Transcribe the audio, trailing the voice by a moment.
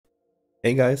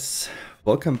Hey guys,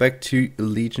 welcome back to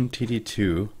Legion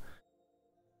TD2.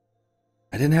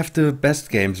 I didn't have the best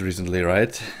games recently,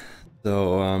 right?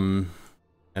 So,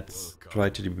 let's try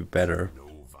to do better.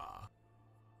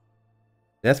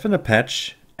 There's been a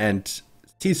patch, and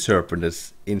Sea Serpent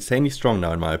is insanely strong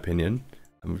now, in my opinion.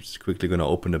 I'm just quickly gonna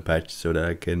open the patch so that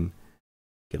I can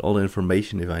get all the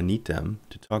information if I need them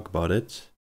to talk about it.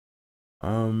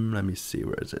 Let me see,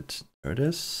 where is it? There it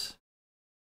is.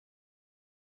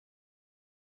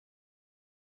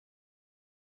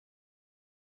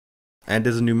 And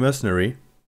there's a new mercenary.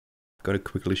 Gotta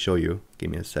quickly show you. Give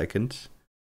me a second.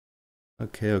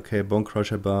 Okay, Bone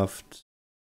Crusher buffed.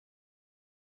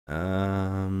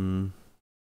 Okay,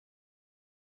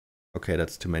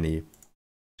 that's too many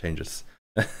changes.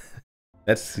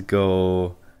 Let's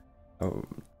go. Oh,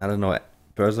 I don't know.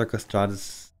 Berserker start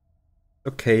is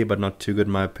okay, but not too good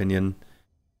in my opinion.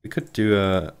 We could do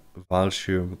a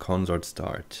Wileshroom consort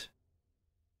start.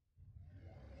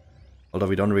 Although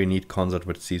we don't really need consort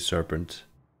with Sea Serpent.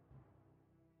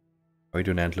 Or we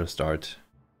do an Antler start.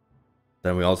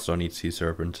 Then we also don't need Sea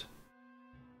Serpent.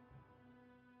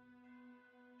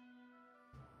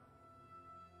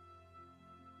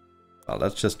 Well,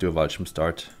 let's just do a Wileshroom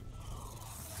start.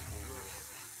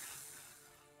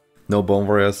 No Bone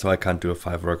Warriors, so I can't do a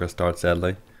 5-worker start,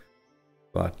 sadly.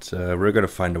 But we're gonna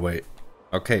find a way.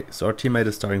 Okay, so our teammate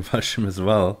is starting Wileshroom as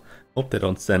well. Hope they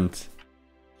don't send.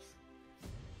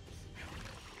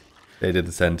 They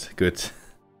didn't send, good.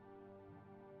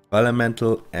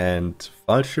 Elemental and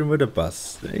Wileshroom with a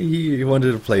bus. He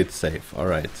wanted to play it safe,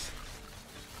 alright.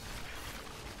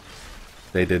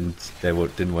 They didn't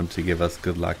want to give us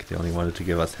good luck, they only wanted to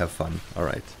give us have fun,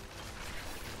 alright.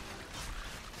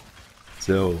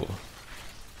 So,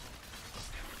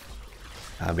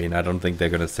 I mean, I don't think they're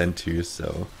gonna send 2,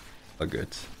 so all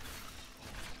good.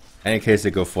 And in case they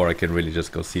go 4, I can really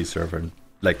just go Sea Serpent.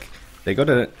 Like, they got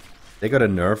a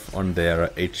nerf on their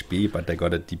HP, but they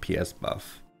got a DPS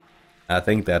buff. I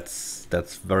think that's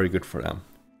very good for them.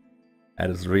 That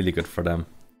is really good for them.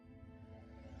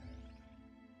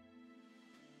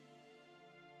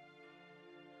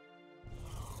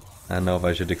 I don't know if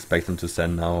I should expect them to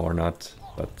send now or not,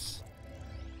 but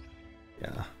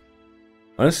yeah.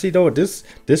 Honestly though, this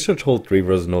should hold 3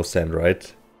 versus no send,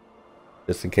 right?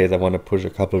 Just in case I want to push a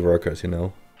couple workers, you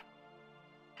know.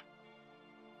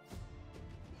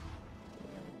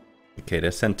 Okay,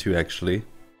 they sent 2 actually.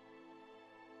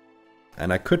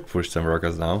 And I could push some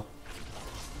workers now.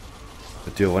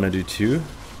 But do I want to do 2?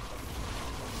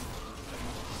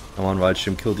 Come on,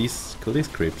 Wileshroom, kill these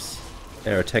creeps.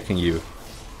 They're attacking you.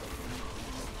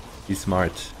 Be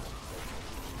smart.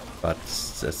 But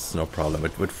that's no problem.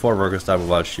 With 4 workers double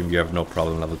Wileshroom, you have no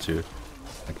problem level 2.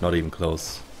 Like, not even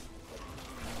close.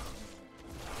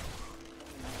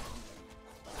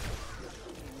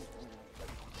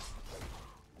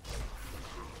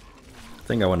 I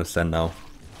think I want to send now.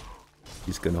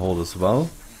 He's gonna hold as well.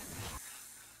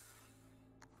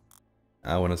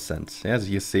 I want to send. As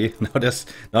you see, now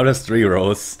there's 3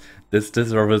 rows. This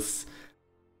row is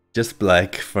just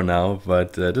black for now,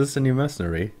 but this is a new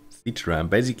mercenary. Siege Ram,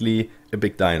 basically a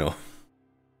big dino.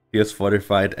 He is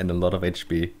fortified and a lot of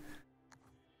HP.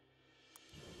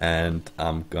 And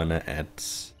I'm gonna add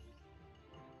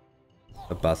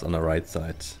a bus on the right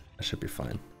side. That should be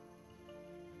fine.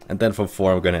 And then for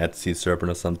 4 I'm gonna add Sea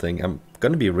Serpent or something. I'm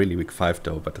gonna be really weak 5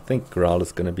 though, but I think Growl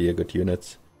is gonna be a good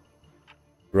unit.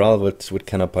 Growl with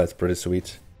Canopy is pretty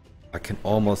sweet. I can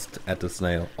almost add the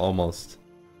snail, almost.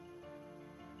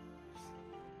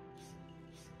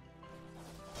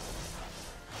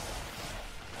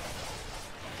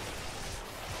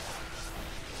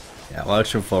 Yeah,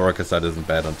 Wileshroom 4 Rocket Side isn't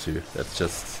bad on 2. That's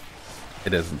just...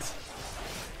 it isn't.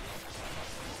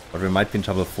 But we might be in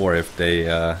trouble 4 if they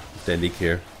leak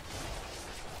here.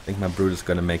 I think my Brood is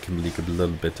gonna make him leak a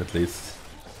little bit at least.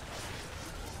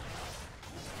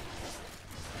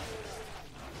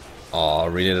 Oh,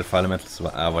 really? The Fire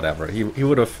Elemental? Whatever. He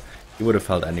would have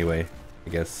held anyway, I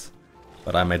guess.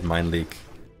 But I made mine leak.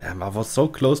 Damn, I was so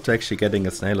close to actually getting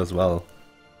a snail as well.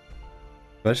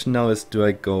 Question now is, do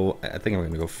I go... I think I'm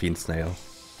gonna go Fiend Snail.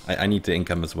 I need the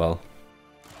income as well.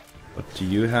 What do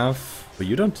you have? But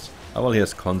you don't... oh well, he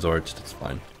has Consort, that's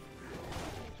fine.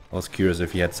 I was curious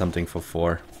if he had something for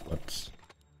 4, but...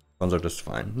 Consort is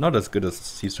fine. Not as good as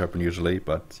Sea Serpent usually,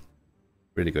 but...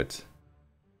 really good.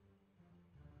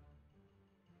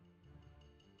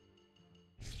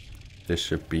 This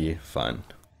should be fine.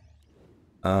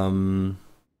 And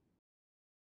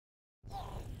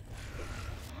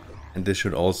this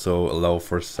should also allow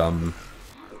for some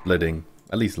splitting,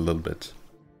 at least a little bit.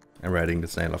 And riding the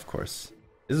snail, of course.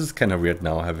 This is kind of weird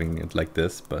now having it like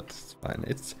this, but it's fine.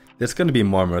 There's gonna be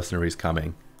more mercenaries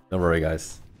coming. Don't worry,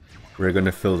 guys. We're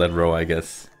gonna fill that row, I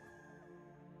guess.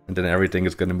 And then everything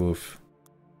is gonna move.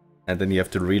 And then you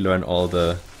have to relearn all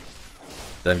the...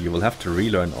 Then you will have to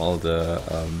relearn all the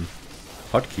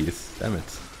hotkeys. Damn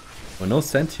it. Oh, no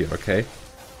cent here, okay.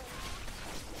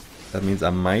 That means I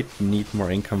might need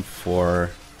more income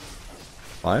for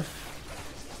 5.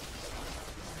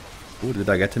 Ooh, did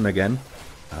I get him again?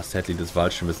 Ah, sadly this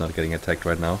Wileshroom is not getting attacked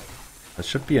right now. That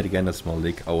should be again a small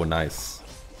leak. Oh, nice.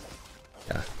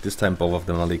 Yeah, this time both of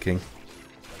them are leaking.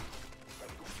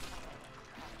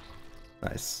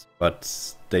 Nice.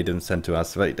 But they didn't send to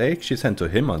us. They actually sent to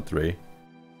him on 3.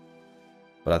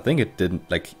 But I think it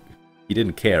didn't, like, he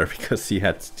didn't care because he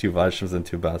had 2 Wileshrooms and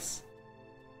 2 bus.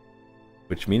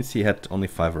 Which means he had only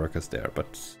 5 workers there,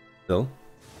 but still.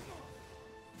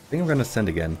 I think I'm gonna send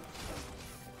again.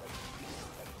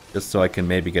 Just so I can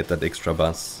maybe get that extra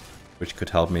bus, which could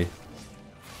help me.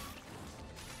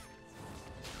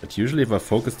 But usually if I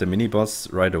focus the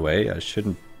mini-boss right away, I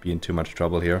shouldn't be in too much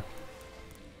trouble here.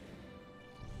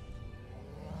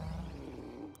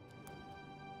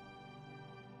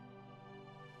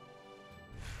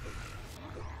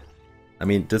 I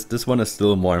mean, this one is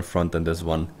still more in front than this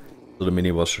one. So the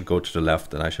mini-boss should go to the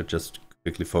left and I should just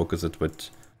quickly focus it with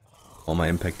all my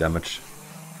impact damage.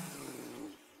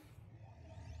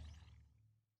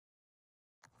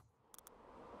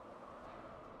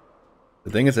 The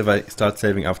thing is, if I start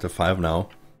saving after 5 now,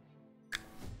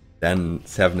 then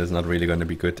 7 is not really going to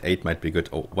be good. 8 might be good.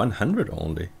 Oh, 100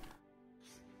 only.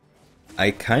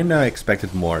 I kinda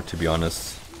expected more, to be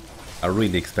honest. I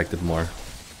really expected more.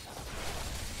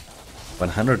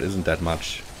 100 isn't that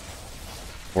much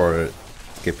for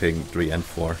skipping 3 and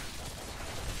 4.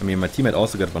 I mean, my teammate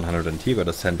also got 100 and he got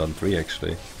a send on 3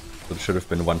 actually. So it should have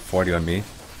been 140 on me.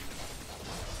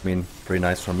 I mean, pretty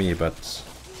nice for me, but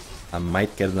I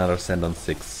might get another send on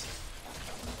 6.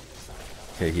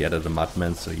 Okay, he added a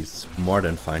Mudman, so he's more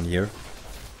than fine here.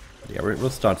 Yeah, we'll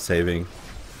start saving.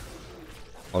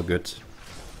 All good.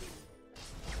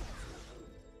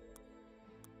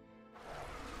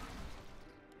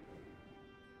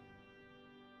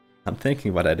 I'm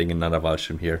thinking about adding another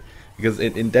Wileshroom here, because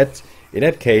in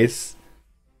that case,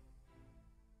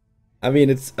 I mean,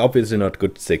 it's obviously not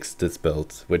good 6 this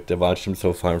build with the Wileshroom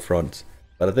so far in front.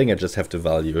 But I think I just have the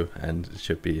value, and it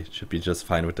should be just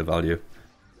fine with the value.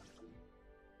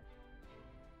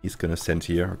 He's gonna send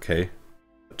here, okay.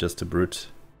 Just a brute.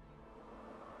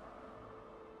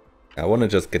 I wanna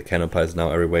just get cannon pies now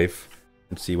every wave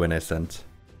and see when I send.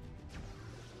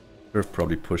 Should have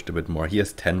probably pushed a bit more. He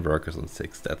has 10 workers on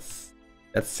 6. That's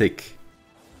sick.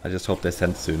 I just hope they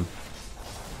send soon.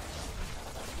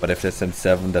 But if they send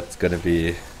 7, that's gonna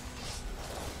be,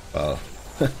 well,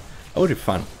 that would be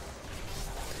fun.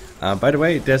 By the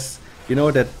way, there's, you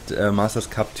know that Masters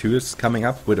Cup 2 is coming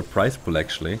up with a prize pool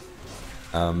actually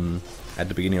at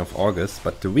the beginning of August,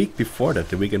 but the weekend before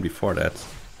that,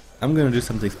 I'm gonna do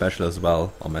something special as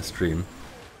well on my stream.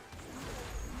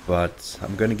 But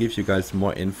I'm gonna give you guys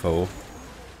more info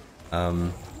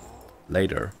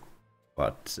later.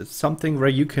 But it's something where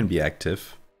you can be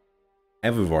active.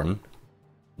 Everyone.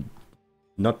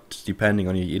 Not depending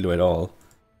on your elo at all.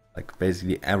 Like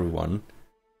basically everyone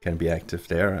can be active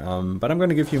there, but I'm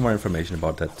gonna give you more information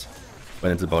about that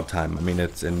when it's about time. I mean,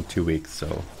 it's in 2 weeks,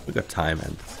 so we got time,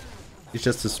 and it's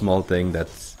just a small thing that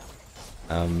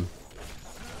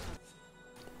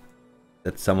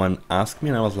someone asked me,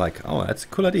 and I was like, oh, that's a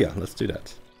cool idea, let's do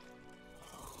that.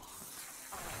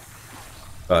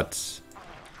 But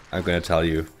I'm gonna tell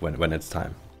you when it's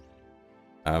time.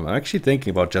 I'm actually thinking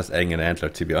about just adding an antler,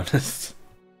 to be honest.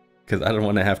 Because I don't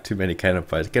want to have too many cannon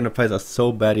pies. Cannon pies are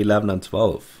so bad 11 and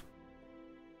 12.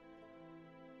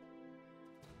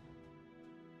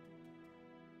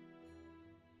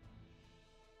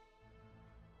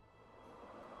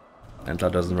 Antler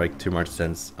doesn't make too much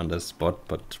sense on this spot,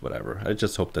 but whatever. I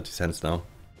just hope that he sends now.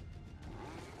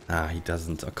 Ah, he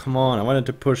doesn't. Oh, come on, I wanted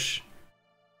to push.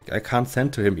 I can't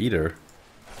send to him either.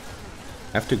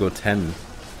 I have to go 10.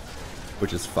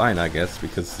 Which is fine, I guess,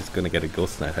 because he's gonna get a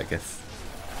Ghost Knight, I guess.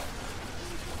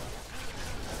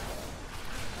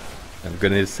 I'm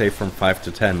gonna save from 5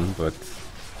 to 10, but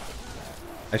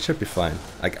I should be fine.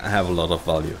 Like, I have a lot of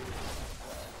value.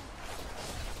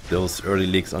 Those early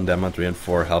leaks on Dama 3 and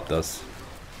 4 helped us.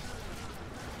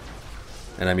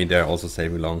 And I mean, they're also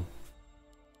saving long.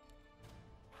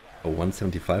 Oh,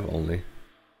 175 only.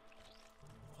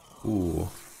 Ooh.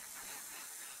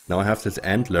 Now I have this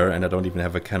antler and I don't even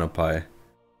have a cannon pie.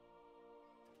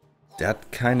 That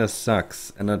kinda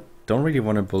sucks. And I don't really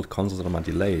want to build consoles on my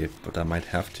delay, but I might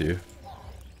have to.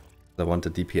 I want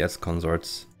the DPS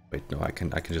consorts. Wait, no, I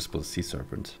can just build Sea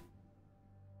Serpent.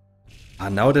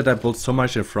 Now that I built so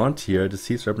much in front here, the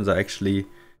Sea Serpents are actually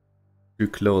too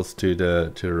close to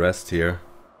the rest here.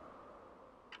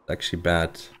 It's actually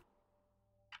bad.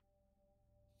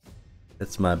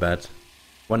 That's my bad.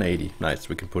 180, nice,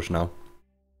 we can push now.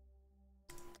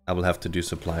 I will have to do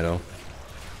supply though.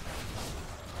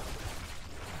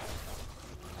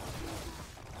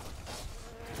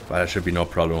 But there should be no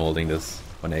problem holding this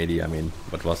 180. I mean,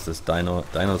 what was this? Dino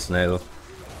Snail,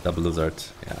 Double Lizard,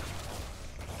 yeah.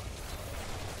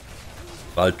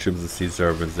 Wileshroom, the Sea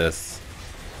Serpents,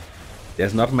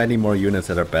 there's not many more units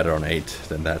that are better on 8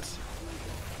 than that.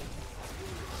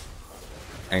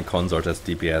 And Consort as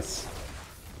DPS.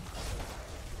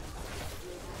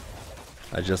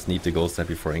 I just need the Ghost Knight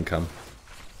before income.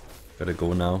 Gotta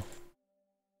go now.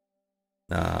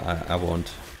 Nah, I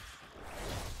won't.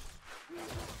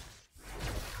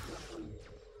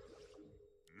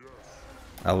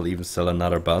 I will even sell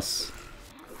another bus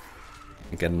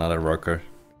and get another worker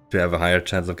to have a higher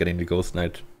chance of getting the Ghost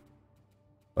Knight.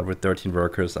 But with 13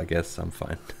 workers, I guess I'm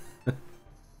fine.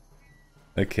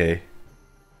 Okay.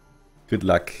 Good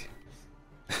luck.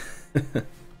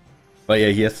 But yeah,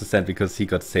 he has to send because he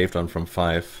got saved on from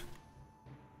 5.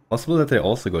 Possible that they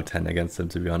also go 10 against him,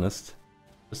 to be honest.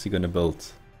 What's he gonna build?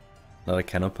 Another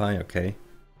Canopy, okay.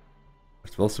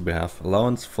 What else do we have?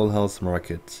 Allowance, Full House,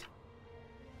 Market.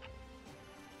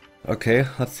 Okay,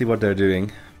 let's see what they're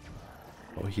doing.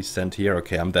 Oh, he sent here.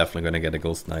 Okay, I'm definitely gonna get a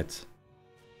Ghost Knight.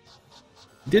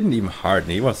 He didn't even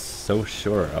harden. He was so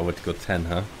sure I would go 10,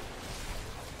 huh?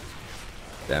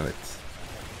 Damn it.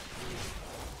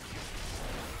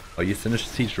 Oh, you finished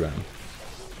Siege Ram.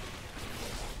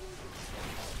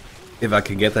 If I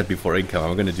can get that before income,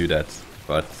 I'm gonna do that.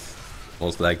 But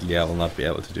most likely I will not be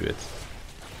able to do it.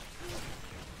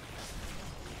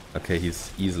 Okay,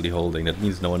 he's easily holding. That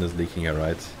means no one is leaking here,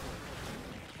 right?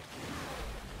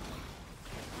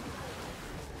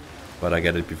 But I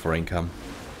get it before income,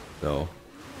 so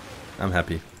I'm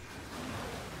happy.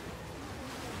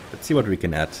 Let's see what we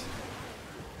can add.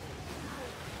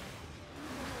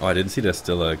 Oh, I didn't see there's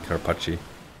still a Carpacci.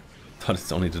 Thought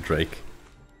it's only the Drake.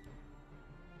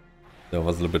 So I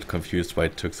was a little bit confused why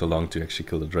it took so long to actually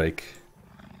kill the Drake.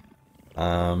 So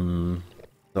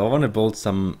I want to build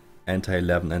some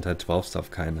anti-11, anti-12 stuff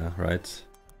kinda, right?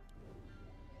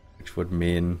 Which would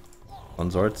mean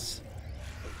consorts.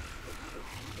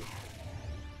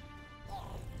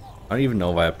 I don't even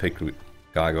know why I picked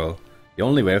Gargoyle. The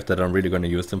only wave that I'm really going to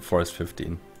use them for is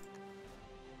 15.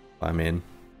 I mean,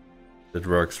 it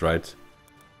works, right?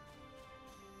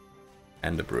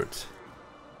 And the Brute.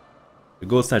 The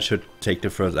Ghost Knight should take the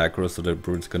first aggro, so the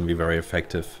Brute's going to be very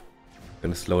effective.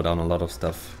 Going to slow down a lot of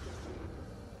stuff.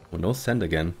 Oh, no send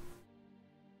again.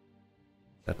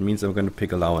 That means I'm going to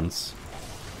pick Allowance.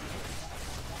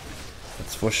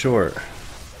 That's for sure.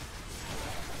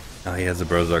 Ah, he has a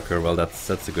Berserker. Well, that's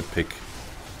a good pick.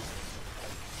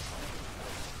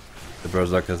 The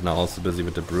Berserker is now also busy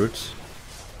with the Brute.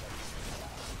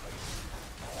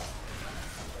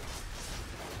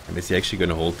 And is he actually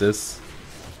gonna hold this?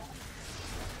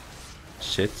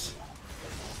 Shit.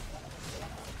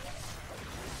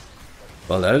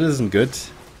 Well, that isn't good.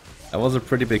 That was a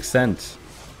pretty big send.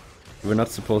 We were not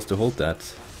supposed to hold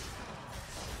that.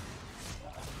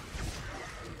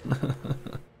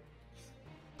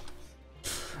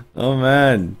 Oh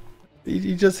man,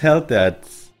 he just held that.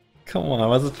 Come on, it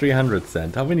was a 300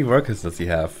 cent. How many workers does he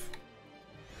have?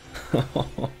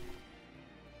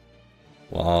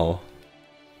 Wow.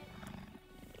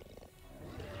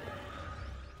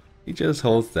 He just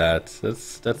holds that.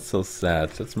 That's so sad.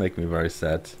 That's making me very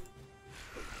sad.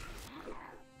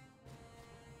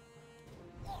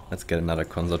 Let's get another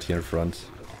consort here in front.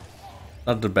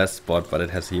 Not the best spot, but it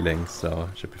has healing, so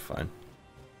it should be fine.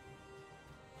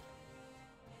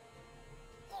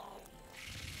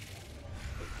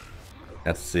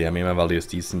 Let's see, I mean my value is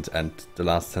decent and the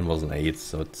last 10 was an 8,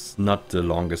 so it's not the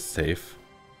longest save.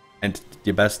 And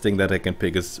the best thing that I can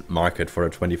pick is Market for a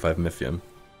 25 Mythium.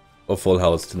 Or Full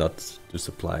House to not do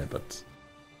supply, but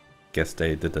guess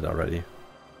they did that already.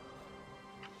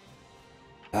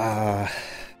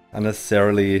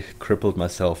 Unnecessarily crippled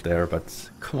myself there, but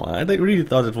come on, I really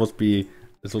thought this would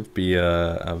be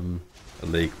a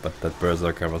league, but that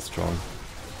Berserker was strong.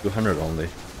 200 only.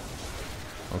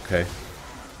 Okay.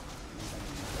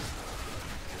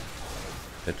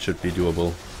 That should be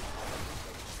doable.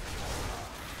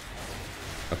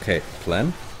 Okay,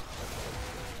 plan.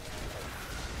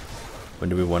 When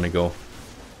do we want to go?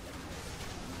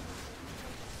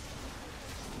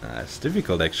 It's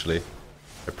difficult actually.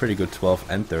 A pretty good 12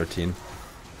 and 13.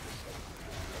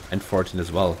 And 14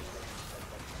 as well.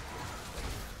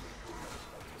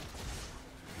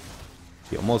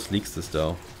 He almost leaks this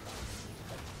though.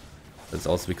 That's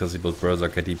also because he built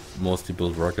Berserker. He mostly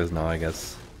built workers now, I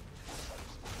guess.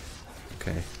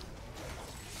 Okay.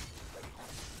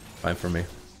 Fine for me.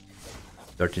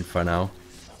 13 for now.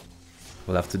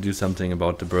 We'll have to do something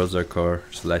about the Berserker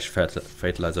 /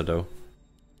 Fatalizer though.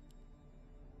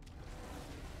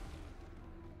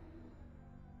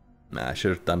 Nah, I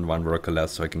should have done one worker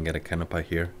less so I can get a Canopy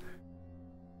here.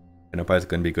 Canopy is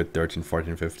gonna be good 13,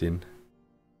 14, 15.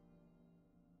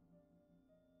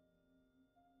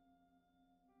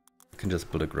 I can just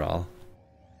build a Graal.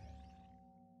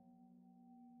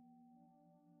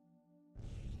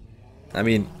 I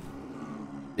mean,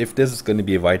 if this is gonna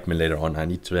be a white mill later on, I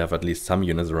need to have at least some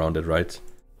units around it, right?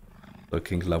 So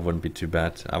King Claw wouldn't be too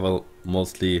bad. I will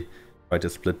mostly try to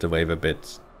split the wave a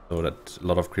bit so that a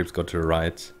lot of creeps go to the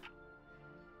right.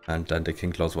 And then the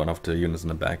King Claw is one of the units in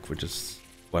the back, which is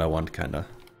what I want, kinda.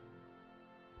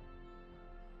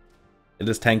 It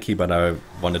is tanky, but I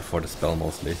want it for the spell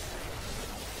mostly.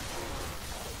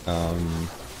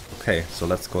 Okay, so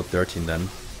let's go 13 then.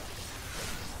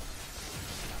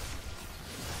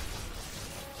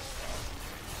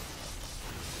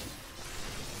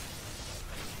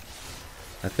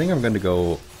 I think I'm gonna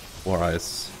go 4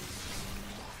 eyes.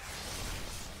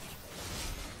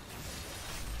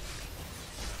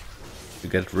 To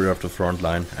get rid of the front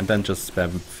line, and then just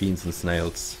spam fiends and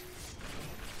snails.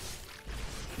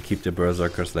 To keep the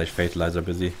Berserker / Fatalizer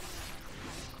busy.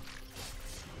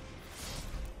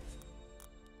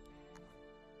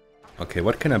 Okay,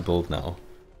 what can I build now?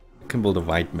 I can build a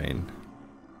white main.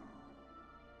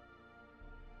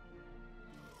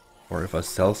 Or if I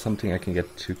sell something I can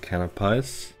get 2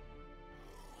 Canopies.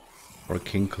 Or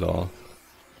King Claw.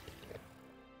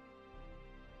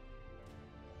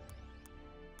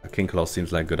 A King Claw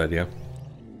seems like a good idea.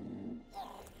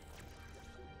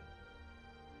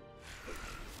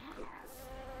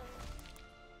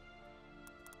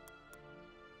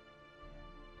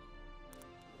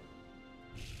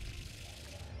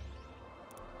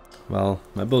 Well,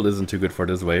 my build isn't too good for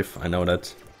this wave, I know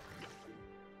that.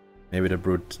 Maybe the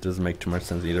Brute doesn't make too much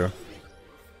sense either.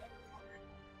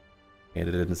 Okay,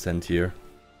 they didn't send here.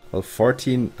 Well,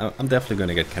 14, I'm definitely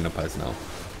gonna get Canopies now.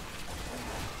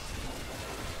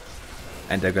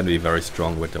 And they're gonna be very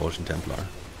strong with the Ocean Templar.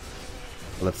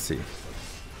 Let's see.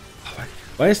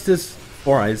 Why is this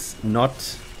 4 eyes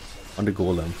not on the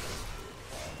Golem?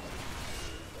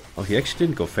 Oh, he actually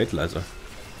didn't go Fatalizer.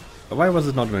 But why was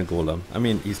it not on the Golem? I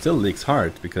mean, he still leaks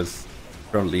hard because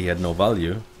currently he had no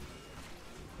value.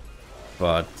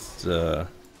 But, I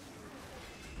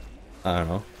don't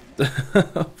know.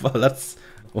 Well, that's...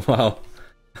 wow.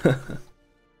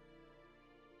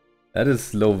 That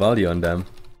is low value on them.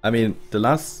 I mean, the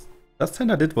last 10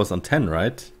 I did was on 10,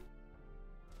 right?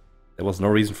 There was no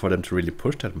reason for them to really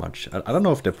push that much. I don't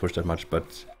know if they pushed that much,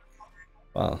 but...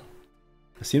 well...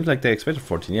 it seems like they expected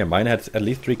 14. Yeah, mine had at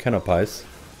least 3 Canopies.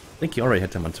 I think he already had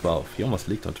them on 12. He almost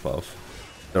leaked on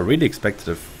 12. I really expected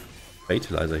a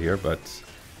Fatalizer here, but...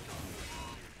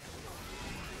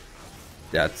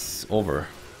 that's over.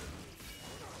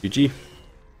 GG.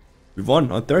 We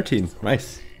won on 13.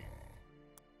 Nice.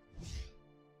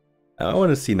 I want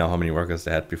to see now how many workers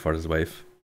they had before this wave.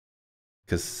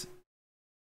 Because...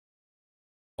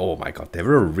 oh my god, they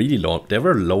were really low. They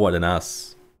were lower than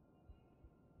us.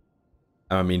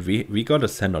 I mean, we got a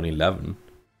send on 11.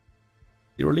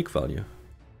 0 leak value.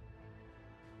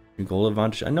 Goal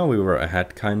advantage. I know we were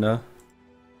ahead, kinda.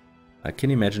 I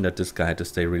can imagine that this guy had to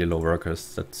stay really low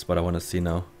workers. That's what I want to see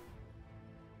now.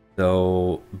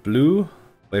 So, blue,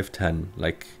 wave 10.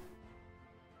 Like,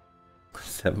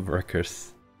 7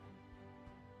 workers.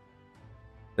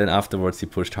 Then afterwards he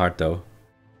pushed hard though.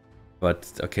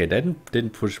 But, okay, they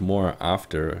didn't push more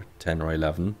after 10 or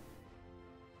 11.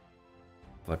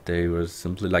 But they were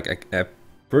simply like, I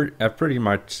pretty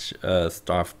much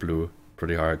starved blue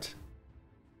pretty hard.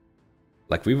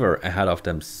 Like, we were ahead of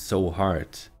them so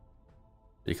hard.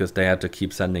 Because they had to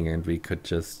keep sending and we could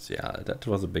just, yeah, that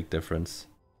was a big difference.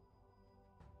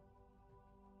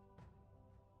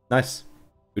 Nice.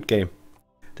 Good game.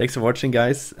 Thanks for watching,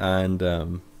 guys,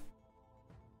 and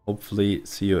hopefully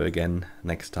see you again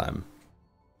next time.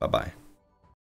 Bye-bye.